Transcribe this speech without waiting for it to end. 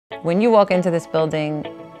When you walk into this building,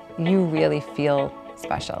 you really feel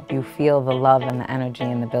special. You feel the love and the energy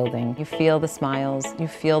in the building. You feel the smiles, you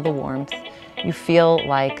feel the warmth, you feel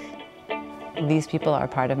like these people are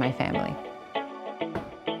part of my family.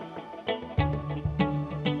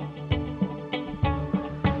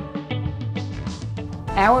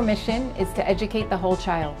 Our mission is to educate the whole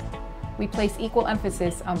child. We place equal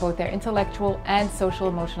emphasis on both their intellectual and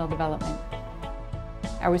social-emotional development.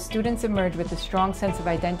 Our students emerge with a strong sense of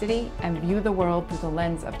identity and view the world through the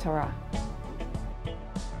lens of Torah.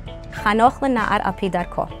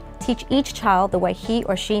 Teach each child the way he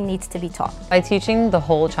or she needs to be taught. By teaching the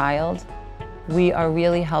whole child, we are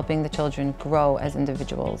really helping the children grow as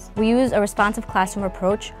individuals. We use a responsive classroom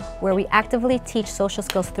approach where we actively teach social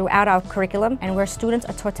skills throughout our curriculum and where students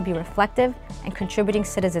are taught to be reflective and contributing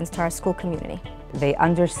citizens to our school community. They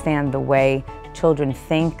understand the way children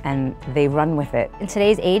think and they run with it. In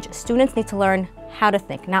today's age, students need to learn how to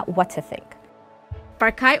think, not what to think.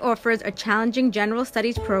 Barkai offers a challenging general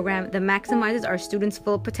studies program that maximizes our students'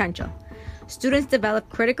 full potential. Students develop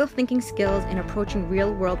critical thinking skills in approaching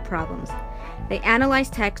real-world problems. They analyze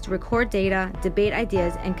text, record data, debate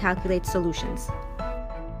ideas, and calculate solutions.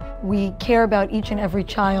 We care about each and every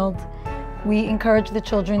child. We encourage the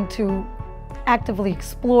children to actively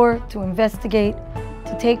explore, to investigate,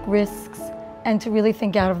 to take risks, and to really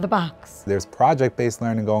think out of the box. There's project-based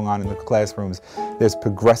learning going on in the classrooms. There's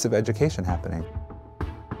progressive education happening.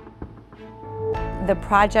 The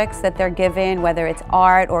projects that they're given, whether it's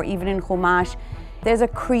art or even in Chumash, there's a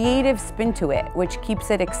creative spin to it, which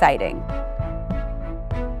keeps it exciting.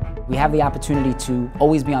 We have the opportunity to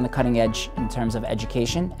always be on the cutting edge in terms of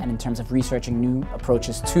education and in terms of researching new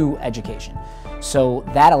approaches to education. So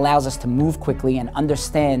that allows us to move quickly and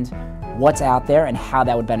understand what's out there and how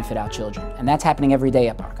that would benefit our children. And that's happening every day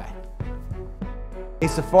at Barkai. A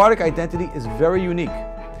Sephardic identity is very unique.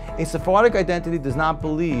 A Sephardic identity does not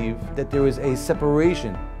believe that there is a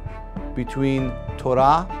separation between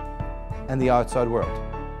Torah and the outside world.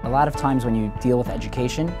 A lot of times when you deal with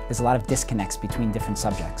education, there's a lot of disconnects between different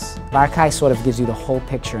subjects. Barkai sort of gives you the whole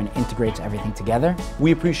picture and integrates everything together.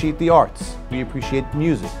 We appreciate the arts, we appreciate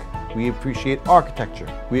music, we appreciate architecture,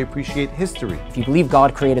 we appreciate history. If you believe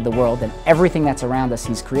God created the world, then everything that's around us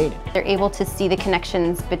He's created. They're able to see the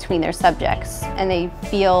connections between their subjects and they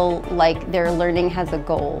feel like their learning has a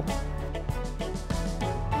goal.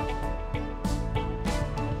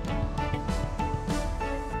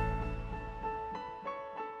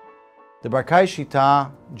 The Barkai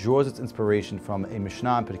Shita draws its inspiration from a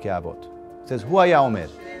Mishnah in Pirkei Avot. It says, Hu haya omer,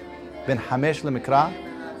 ben hamesh lemikra,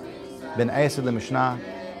 ben 10 lemishnah,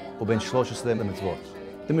 or ben 13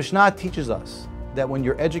 lemitzvot. The Mishnah teaches us that when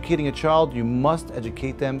you're educating a child, you must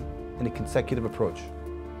educate them in a consecutive approach.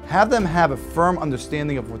 Have them have a firm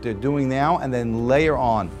understanding of what they're doing now and then layer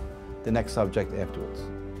on the next subject afterwards.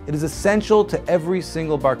 It is essential to every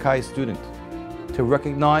single Barkai student to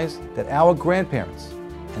recognize that our grandparents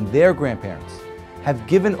and their grandparents have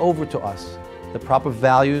given over to us the proper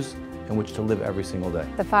values in which to live every single day.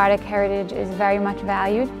 The Sephardic heritage is very much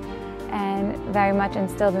valued and very much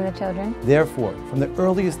instilled in the children. Therefore, from the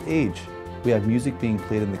earliest age, we have music being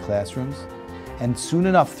played in the classrooms, and soon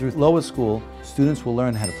enough through lower school, students will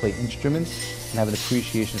learn how to play instruments and have an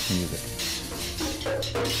appreciation for music.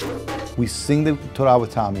 We sing the Torah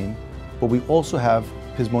with Tamim, but we also have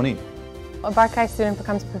Pizmonim. A Barkai student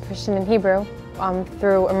becomes proficient in Hebrew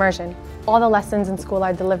through immersion. All the lessons in school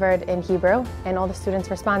are delivered in Hebrew and all the students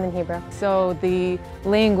respond in Hebrew. So the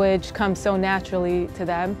language comes so naturally to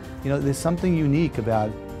them. You know, there's something unique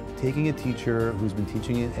about taking a teacher who's been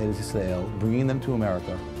teaching in Eretz Yisrael, bringing them to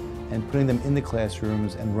America, and putting them in the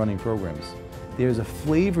classrooms and running programs. There's a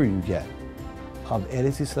flavor you get of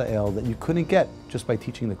Eretz Yisrael that you couldn't get just by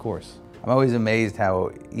teaching the course. I'm always amazed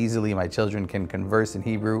how easily my children can converse in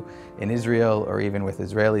Hebrew in Israel or even with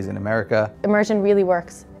Israelis in America. Immersion really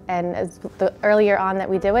works, and as the earlier on that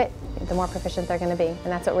we do it, the more proficient they're going to be, and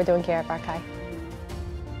that's what we're doing here at Barkai.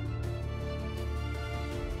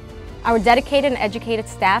 Our dedicated and educated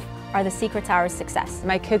staff are the secret to our success.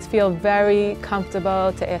 My kids feel very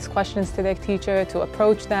comfortable to ask questions to their teacher, to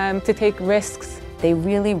approach them, to take risks. They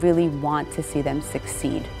really, really want to see them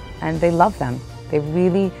succeed. And they love them. They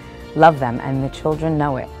really love them, and the children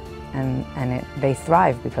know it, and they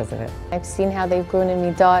thrive because of it. I've seen how they've grown in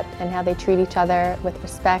midot and how they treat each other with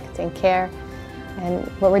respect and care, and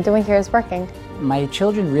what we're doing here is working. My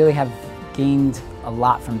children really have gained a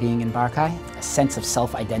lot from being in Barkai, a sense of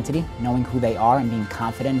self-identity, knowing who they are and being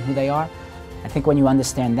confident in who they are. I think when you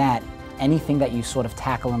understand that, anything that you sort of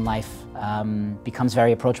tackle in life becomes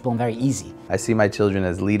very approachable and very easy. I see my children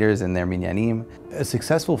as leaders in their minyanim. A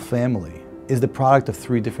successful family is the product of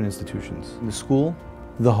 3 different institutions: the school,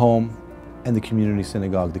 the home, and the community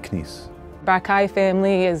synagogue, the Knis. Barkai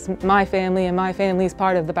family is my family, and my family is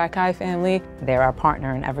part of the Barkai family. They're our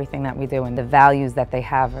partner in everything that we do, and the values that they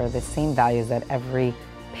have are the same values that every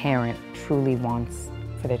parent truly wants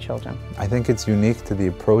for their children. I think it's unique to the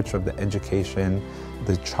approach of the education,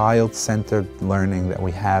 the child-centered learning that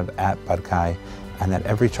we have at Barkai, and that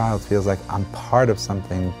every child feels like I'm part of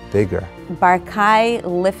something bigger. Barkai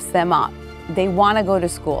lifts them up. They want to go to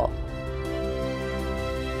school.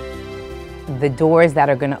 The doors that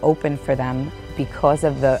are going to open for them because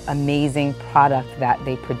of the amazing product that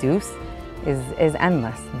they produce is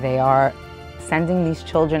endless. They are sending these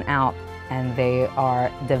children out and they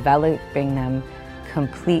are developing them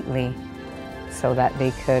completely so that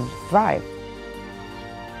they could thrive.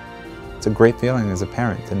 It's a great feeling as a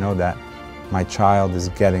parent to know that my child is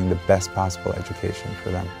getting the best possible education for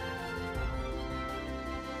them.